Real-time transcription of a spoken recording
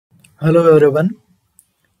Hello everyone.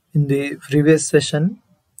 In the previous session,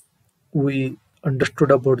 we understood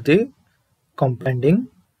about the compounding.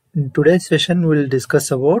 In today's session, we'll discuss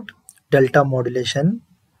about delta modulation.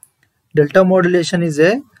 Delta modulation is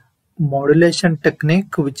a modulation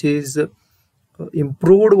technique which is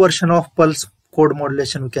improved version of pulse code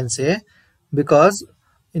modulation, we can say, because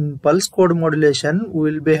in pulse code modulation,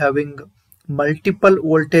 we will be having multiple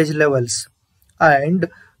voltage levels, and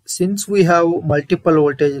since we have multiple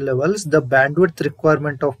voltage levels, the bandwidth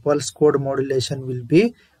requirement of pulse code modulation will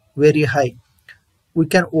be very high. We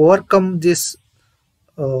can overcome this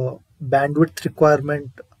bandwidth requirement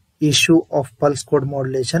issue of pulse code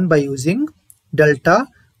modulation by using delta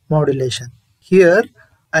modulation. Here,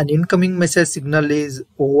 an incoming message signal is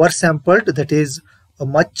oversampled, that is a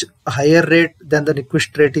much higher rate than the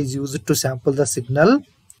Nyquist rate is used to sample the signal,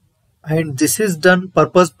 and this is done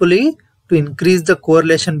purposefully to increase the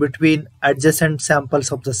correlation between adjacent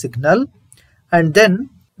samples of the signal. And then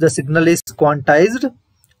the signal is quantized,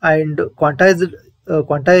 and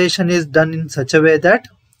quantization is done in such a way that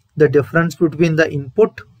the difference between the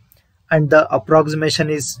input and the approximation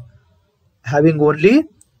is having only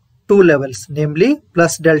two levels, namely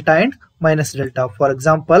plus delta and minus delta. For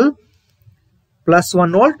example, plus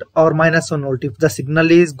 1 volt or minus 1 volt. If the signal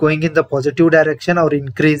is going in the positive direction or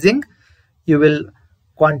increasing, you will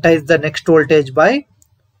quantize the next voltage by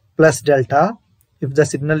plus delta. If the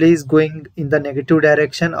signal is going in the negative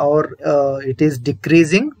direction or it is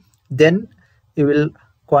decreasing, then you will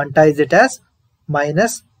quantize it as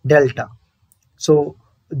minus delta. So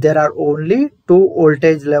there are only two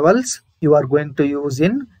voltage levels you are going to use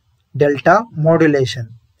in delta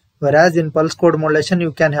modulation, whereas in pulse code modulation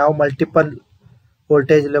you can have multiple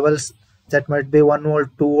voltage levels, that might be 1 volt,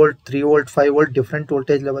 2 volt, 3 volt, 5 volt, different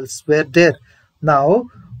voltage levels were there. Now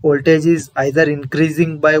voltage is either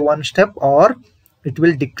increasing by one step or it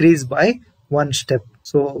will decrease by one step.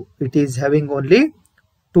 So it is having only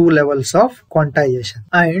two levels of quantization,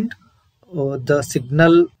 and the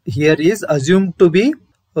signal here is assumed to be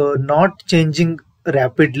not changing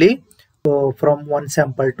rapidly from one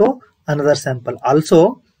sample to another sample.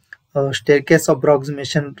 Also, staircase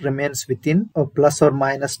approximation remains within a plus or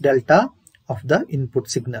minus delta of the input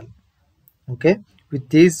signal. Okay, with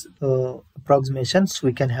these approximations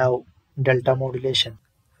we can have delta modulation.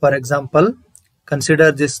 For example,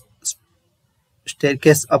 consider this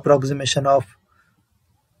staircase approximation of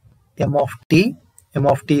m of t. M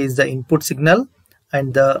of t is the input signal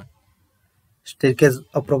and the staircase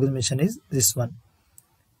approximation is this one.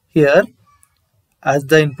 Here, as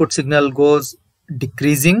the input signal goes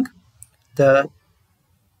decreasing, the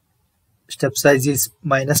step size is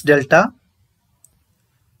minus delta.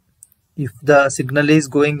 If the signal is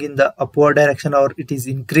going in the upward direction or it is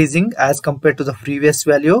increasing as compared to the previous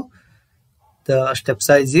value, the step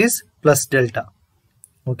size is plus delta.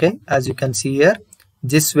 Okay, as you can see here,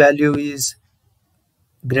 this value is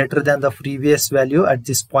greater than the previous value at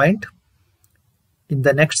this point. In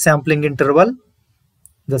the next sampling interval,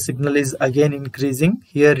 the signal is again increasing.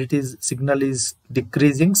 Here it is, signal is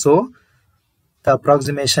decreasing, so the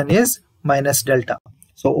approximation is minus delta.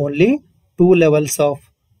 So only two levels of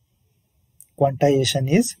quantization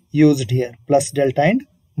is used here, plus delta and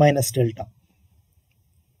minus delta.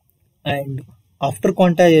 And after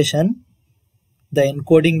quantization, the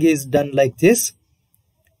encoding is done like this.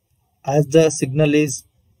 As the signal is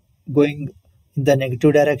going in the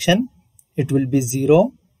negative direction, it will be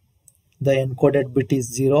 0. The encoded bit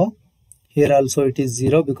is 0. Here also it is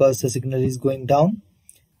 0 because the signal is going down.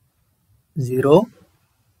 0.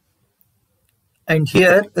 And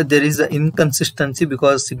here there is an inconsistency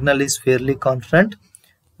because signal is fairly constant.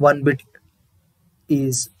 One bit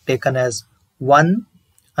is taken as 1,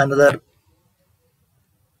 another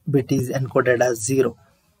bit is encoded as 0.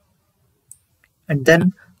 And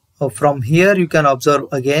then from here you can observe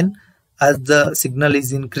again, as the signal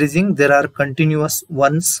is increasing, there are continuous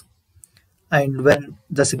ones, and when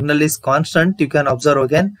the signal is constant, you can observe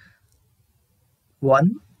again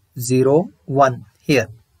 1, 0, 1 here.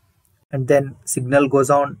 And then signal goes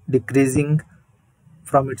on decreasing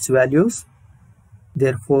from its values.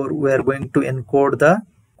 Therefore, we are going to encode the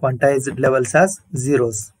quantized levels as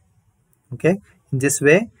zeros. Okay, in this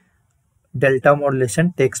way, delta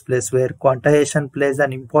modulation takes place, where quantization plays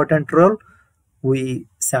an important role. We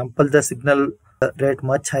sample the signal rate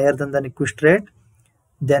much higher than the Nyquist rate.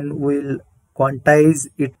 Then we'll quantize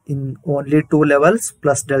it in only two levels,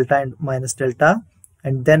 plus delta and minus delta.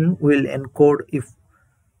 And then we'll encode if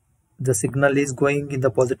the signal is going in the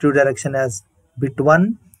positive direction as bit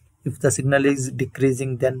 1. If the signal is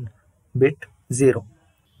decreasing, then bit 0.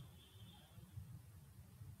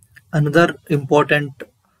 Another important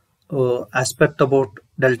aspect about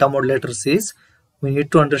delta modulators is we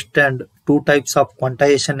need to understand two types of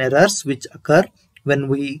quantization errors which occur when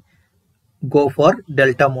we go for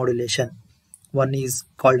delta modulation. One is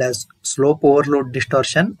called as slope overload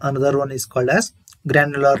distortion, another one is called as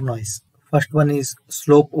granular noise. First one is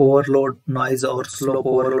slope overload noise or slope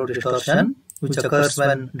overload distortion, which occurs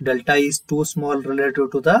when delta is too small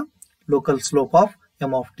relative to the local slope of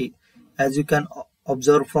m of t. As you can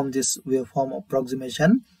observe from this waveform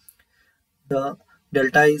approximation, the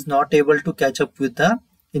delta is not able to catch up with the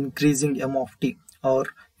increasing m of t, or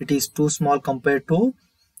it is too small compared to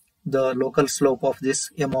the local slope of this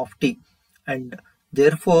m of t, and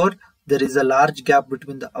therefore there is a large gap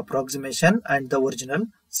between the approximation and the original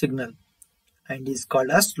signal, and is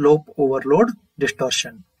called as slope overload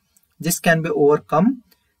distortion. This can be overcome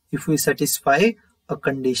if we satisfy a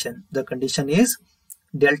condition. The condition is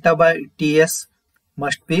delta by Ts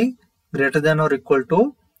must be greater than or equal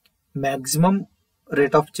to maximum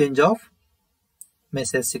rate of change of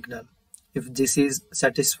message signal. If this is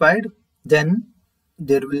satisfied, then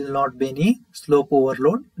there will not be any slope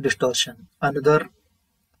overload distortion. Another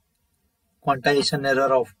quantization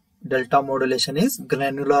error of delta modulation is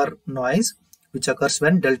granular noise, which occurs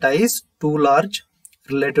when delta is too large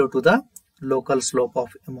relative to the local slope of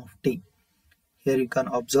m of t. Here you can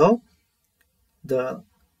observe the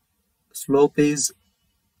slope is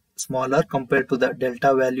smaller compared to the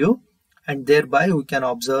delta value, and thereby we can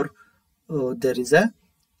observe there is a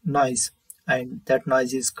noise, and that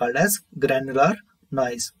noise is called as granular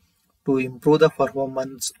noise. To improve the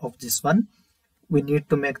performance of this one, we need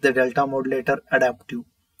to make the delta modulator adaptive,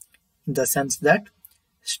 in the sense that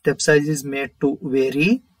step size is made to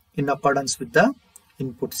vary in accordance with the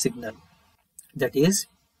input signal. That is,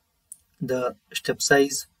 the step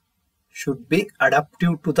size should be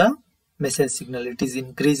adaptive to the message signal. It is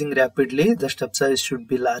increasing rapidly, the step size should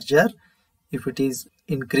be larger. If it is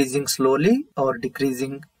increasing slowly or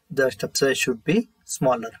decreasing, the step size should be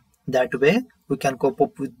smaller. That way we can cope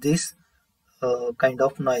up with this kind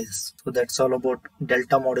of noise. So that's all about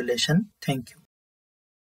delta modulation. Thank you.